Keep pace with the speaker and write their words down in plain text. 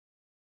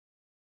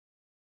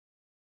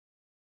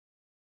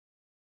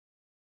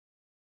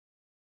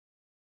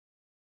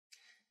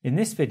In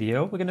this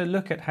video, we're going to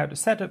look at how to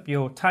set up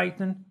your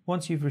Titan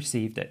once you've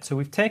received it. So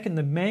we've taken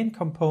the main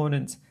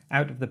components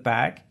out of the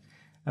bag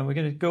and we're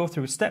going to go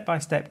through a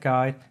step-by-step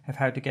guide of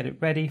how to get it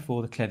ready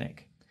for the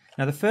clinic.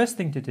 Now the first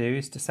thing to do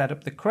is to set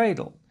up the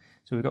cradle.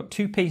 So we've got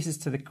two pieces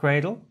to the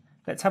cradle.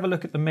 Let's have a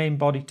look at the main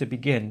body to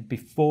begin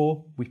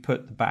before we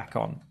put the back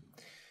on.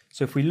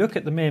 So if we look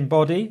at the main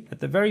body,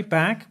 at the very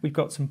back we've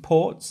got some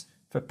ports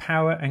for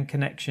power and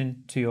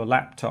connection to your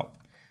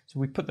laptop. So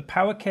we put the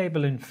power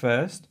cable in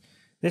first.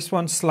 This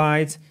one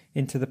slides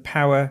into the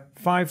power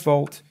 5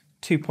 volt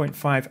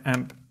 2.5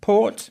 amp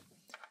port.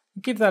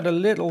 Give that a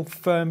little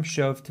firm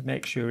shove to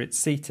make sure it's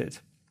seated.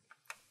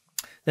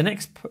 The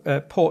next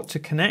port to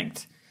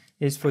connect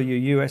is for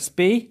your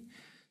USB.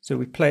 So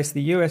we place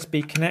the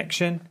USB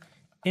connection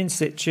in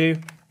situ.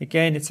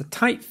 Again, it's a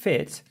tight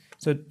fit,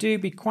 so do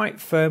be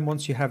quite firm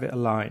once you have it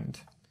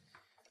aligned.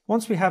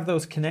 Once we have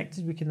those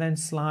connected, we can then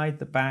slide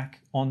the back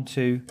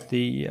onto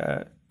the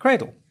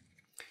cradle.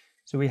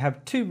 So we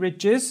have two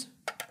ridges.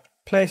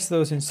 Place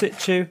those in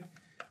situ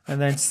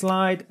and then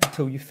slide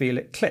until you feel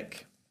it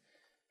click.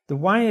 The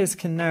wires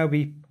can now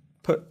be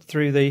put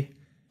through the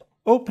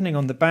opening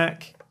on the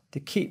back to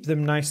keep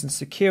them nice and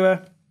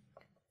secure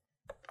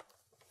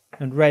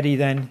and ready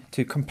then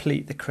to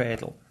complete the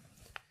cradle.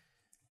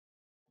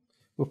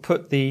 We'll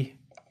put the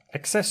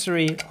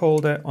accessory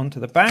holder onto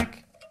the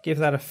back, give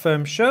that a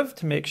firm shove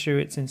to make sure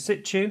it's in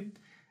situ,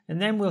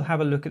 and then we'll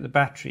have a look at the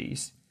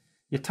batteries.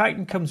 Your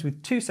Titan comes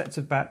with two sets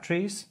of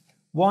batteries.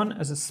 One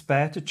as a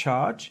spare to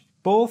charge.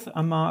 Both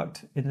are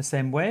marked in the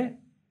same way,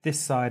 this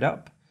side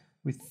up,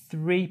 with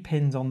 3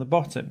 pins on the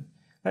bottom.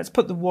 Let's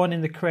put the one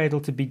in the cradle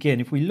to begin.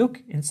 If we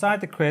look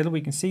inside the cradle, we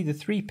can see the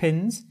 3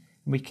 pins,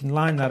 and we can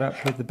line that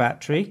up with the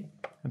battery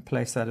and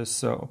place that as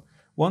so.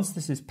 Once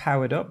this is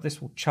powered up, this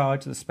will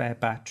charge the spare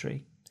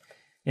battery.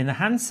 In the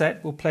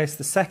handset, we'll place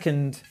the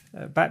second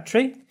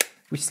battery.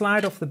 We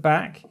slide off the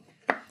back.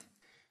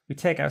 We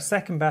take our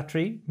second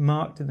battery,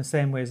 marked in the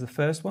same way as the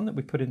first one that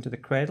we put into the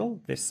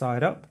cradle, this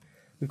side up.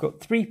 We've got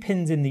 3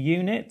 pins in the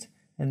unit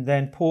and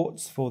then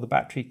ports for the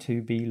battery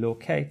to be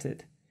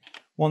located.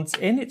 Once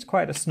in, it's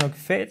quite a snug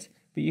fit,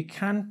 but you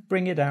can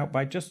bring it out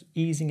by just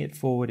easing it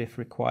forward if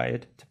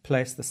required to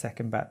place the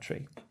second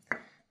battery.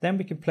 Then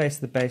we can place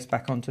the base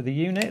back onto the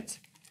unit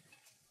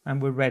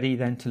and we're ready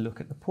then to look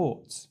at the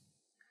ports.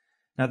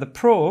 Now the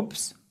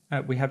probes,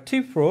 we have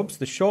 2 probes,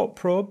 the short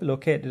probe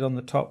located on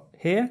the top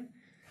here,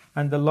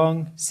 and the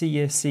long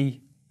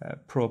CAC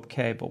probe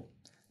cable.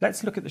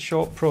 Let's look at the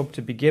short probe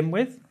to begin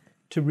with.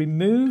 To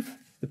remove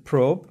the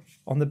probe,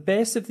 on the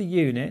base of the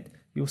unit,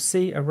 you'll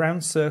see a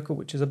round circle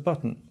which is a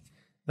button.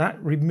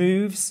 That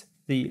removes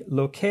the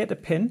locator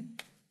pin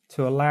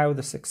to allow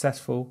the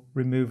successful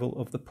removal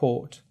of the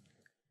port.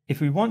 If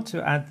we want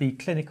to add the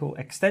clinical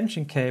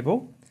extension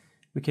cable,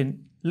 we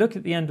can look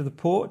at the end of the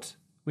port.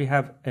 We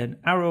have an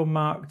arrow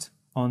marked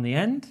on the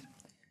end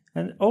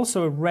and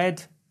also a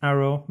red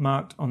arrow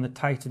marked on the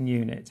Titan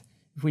unit.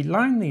 If we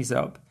line these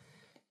up,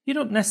 you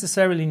don't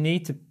necessarily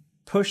need to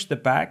push the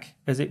back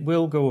as it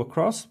will go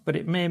across, but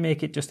it may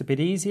make it just a bit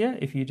easier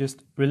if you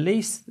just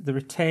release the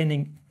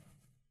retaining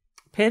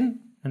pin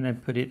and then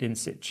put it in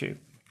situ.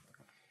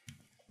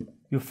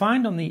 You'll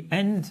find on the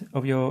end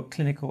of your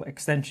clinical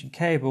extension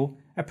cable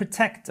a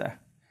protector.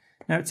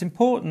 Now it's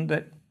important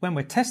that when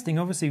we're testing,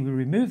 obviously we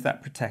remove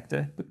that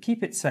protector, but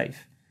keep it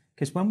safe,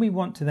 because when we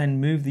want to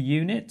then move the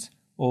unit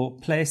or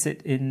place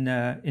it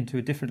into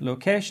a different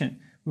location,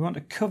 we want to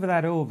cover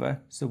that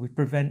over so we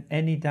prevent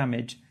any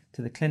damage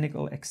to the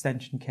clinical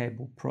extension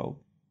cable probe.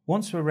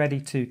 Once we're ready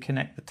to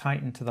connect the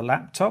Titan to the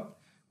laptop,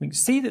 we can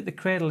see that the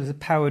cradle is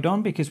powered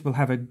on because we'll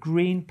have a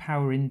green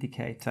power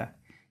indicator.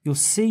 You'll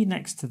see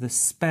next to the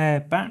spare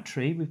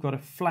battery, we've got a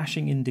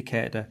flashing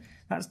indicator.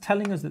 That's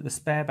telling us that the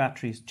spare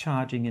battery is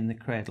charging in the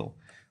cradle.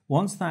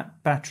 Once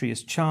that battery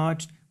is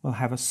charged, we'll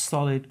have a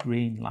solid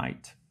green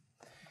light.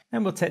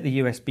 Then we'll take the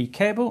USB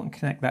cable and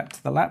connect that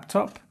to the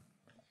laptop.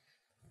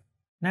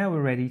 Now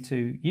we're ready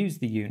to use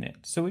the unit.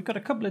 So we've got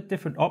a couple of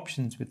different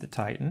options with the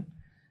Titan.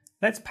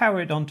 Let's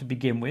power it on to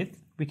begin with.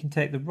 We can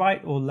take the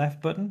right or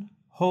left button,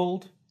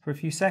 hold for a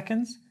few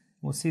seconds,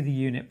 and we'll see the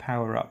unit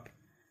power up.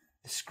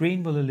 The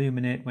screen will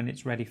illuminate when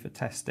it's ready for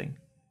testing.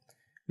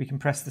 We can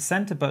press the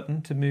center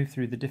button to move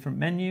through the different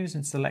menus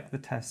and select the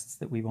tests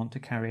that we want to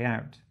carry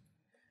out.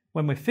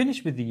 When we're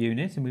finished with the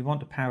unit and we want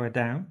to power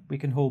down, we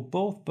can hold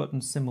both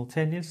buttons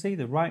simultaneously,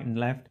 the right and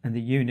left, and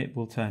the unit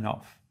will turn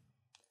off.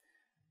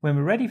 When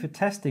we're ready for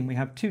testing, we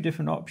have 2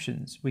 different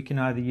options. We can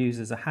either use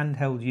as a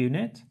handheld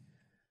unit,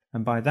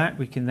 and by that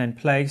we can then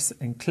place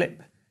and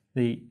clip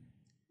the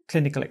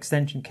clinical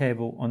extension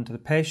cable onto the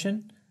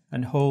patient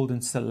and hold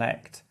and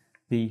select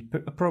the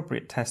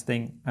appropriate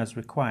testing as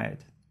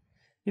required.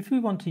 If we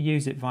want to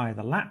use it via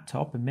the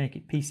laptop and make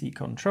it PC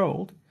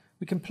controlled,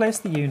 we can place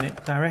the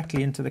unit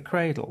directly into the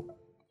cradle.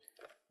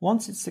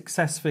 Once it's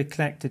successfully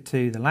connected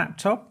to the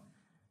laptop,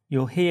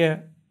 you'll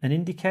hear an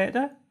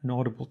indicator, an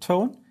audible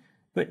tone,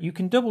 but you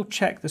can double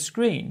check the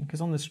screen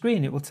because on the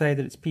screen it will say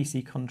that it's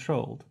PC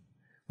controlled.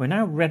 We're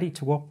now ready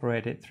to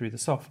operate it through the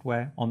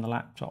software on the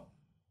laptop.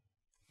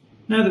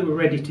 Now that we're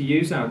ready to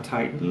use our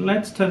Titan,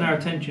 let's turn our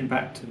attention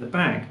back to the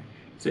bag.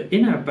 So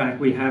in our bag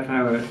we have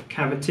our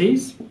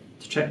cavities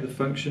to check the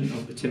function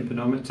of the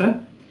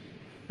tympanometer,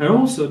 and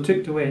also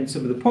tucked away in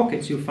some of the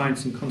pockets you'll find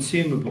some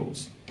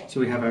consumables. So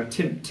we have our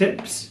tymp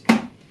tips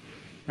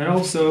and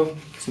also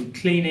some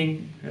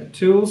cleaning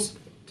tools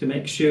to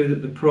make sure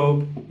that the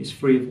probe is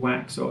free of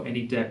wax or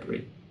any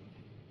debris.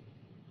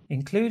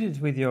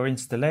 Included with your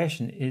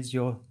installation is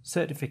your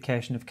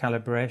certification of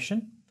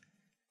calibration,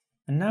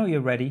 and now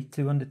you're ready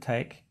to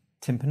undertake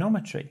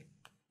tympanometry.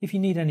 If you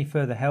need any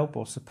further help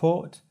or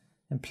support,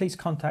 then please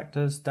contact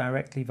us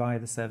directly via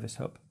the Service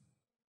Hub.